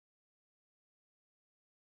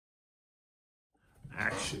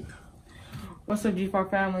action. What's up, G-Fog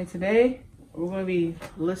family? Today we're going to be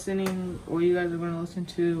listening, or you guys are going to listen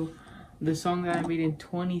to the song that I made in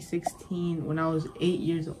 2016 when I was 8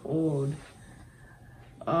 years old.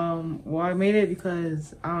 Well, I made it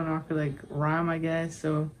because, I don't know, I could like rhyme, I guess.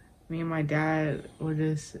 So me and my dad were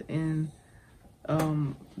just in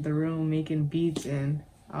the room making beats, and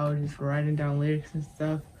I was just writing down lyrics and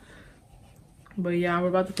stuff. But yeah, we're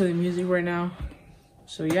about to play the music right now.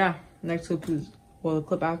 So yeah, next clip is, well, the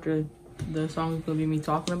clip after the song is gonna be me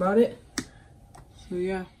talking about it. So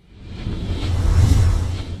yeah.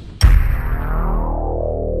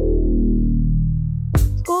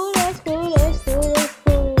 School day, school day, school day,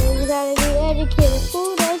 school day. You gotta be educated.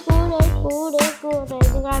 School day, school day, school day, school day.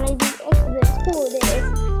 You gotta be excellent. School day.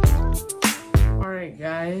 Alright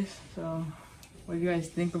guys, so what do you guys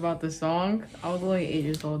think about the song? I was only 8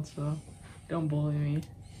 years old, so don't bully me.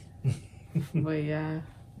 But yeah,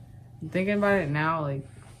 thinking about it now, like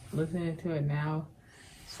listening to it now,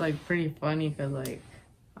 it's like pretty funny because like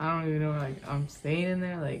I don't even know what like I'm saying in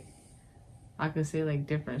there. Like I could say like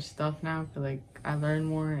different stuff now because like I learned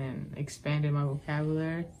more and expanded my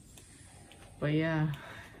vocabulary. But yeah.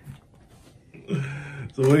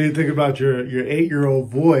 So what do you think about your 8-year-old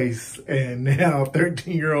voice and now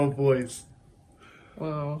 13-year-old voice?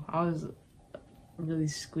 Well, I was really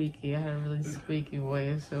squeaky. I had a really squeaky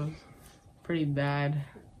voice, so it was pretty bad.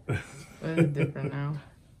 But it's different now.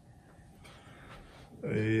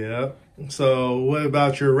 Yeah. So what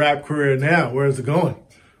about your rap career now? Where's it going?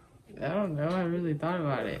 I don't know. I really thought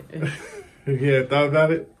about it. Yeah, thought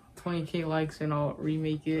about it? 20K likes and I'll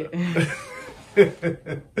remake it.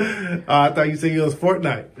 I thought you said it was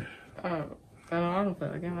Fortnite. I don't play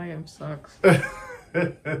that game. That game sucks.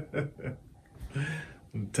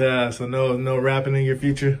 So no rapping in your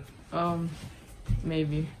future?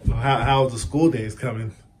 Maybe. How's the school days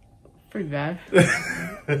coming? Pretty bad.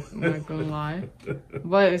 I'm not gonna lie.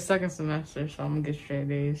 But it's second semester, so I'm gonna get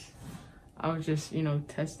straight A's. I was just, you know,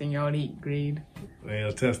 testing y'all 8th grade.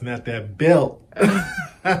 Man, testing out that belt.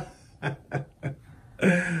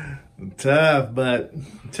 Tough, but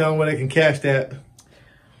tell them where they can catch that.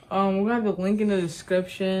 We're gonna have the link in the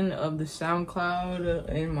description of the SoundCloud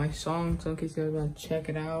and my song, so in case you guys want to check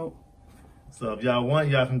it out. So if y'all want,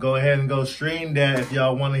 y'all can go ahead and go stream that if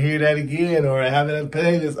y'all want to hear that again or have it in a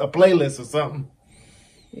playlist or something.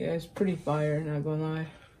 Yeah, it's pretty fire, not gonna lie.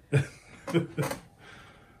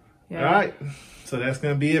 Yeah. All right, so that's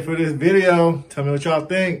gonna be it for this video. Tell me what y'all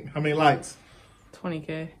think. How many likes?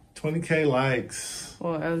 20K. 20K likes.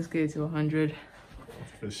 Well, at least get it to 100.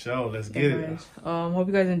 For sure, let's get it. Hope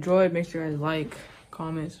you guys enjoyed. Make sure you guys like,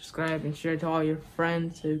 comment, subscribe, and share to all your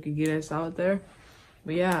friends so you can get us out there.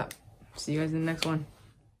 But yeah, see you guys in the next one.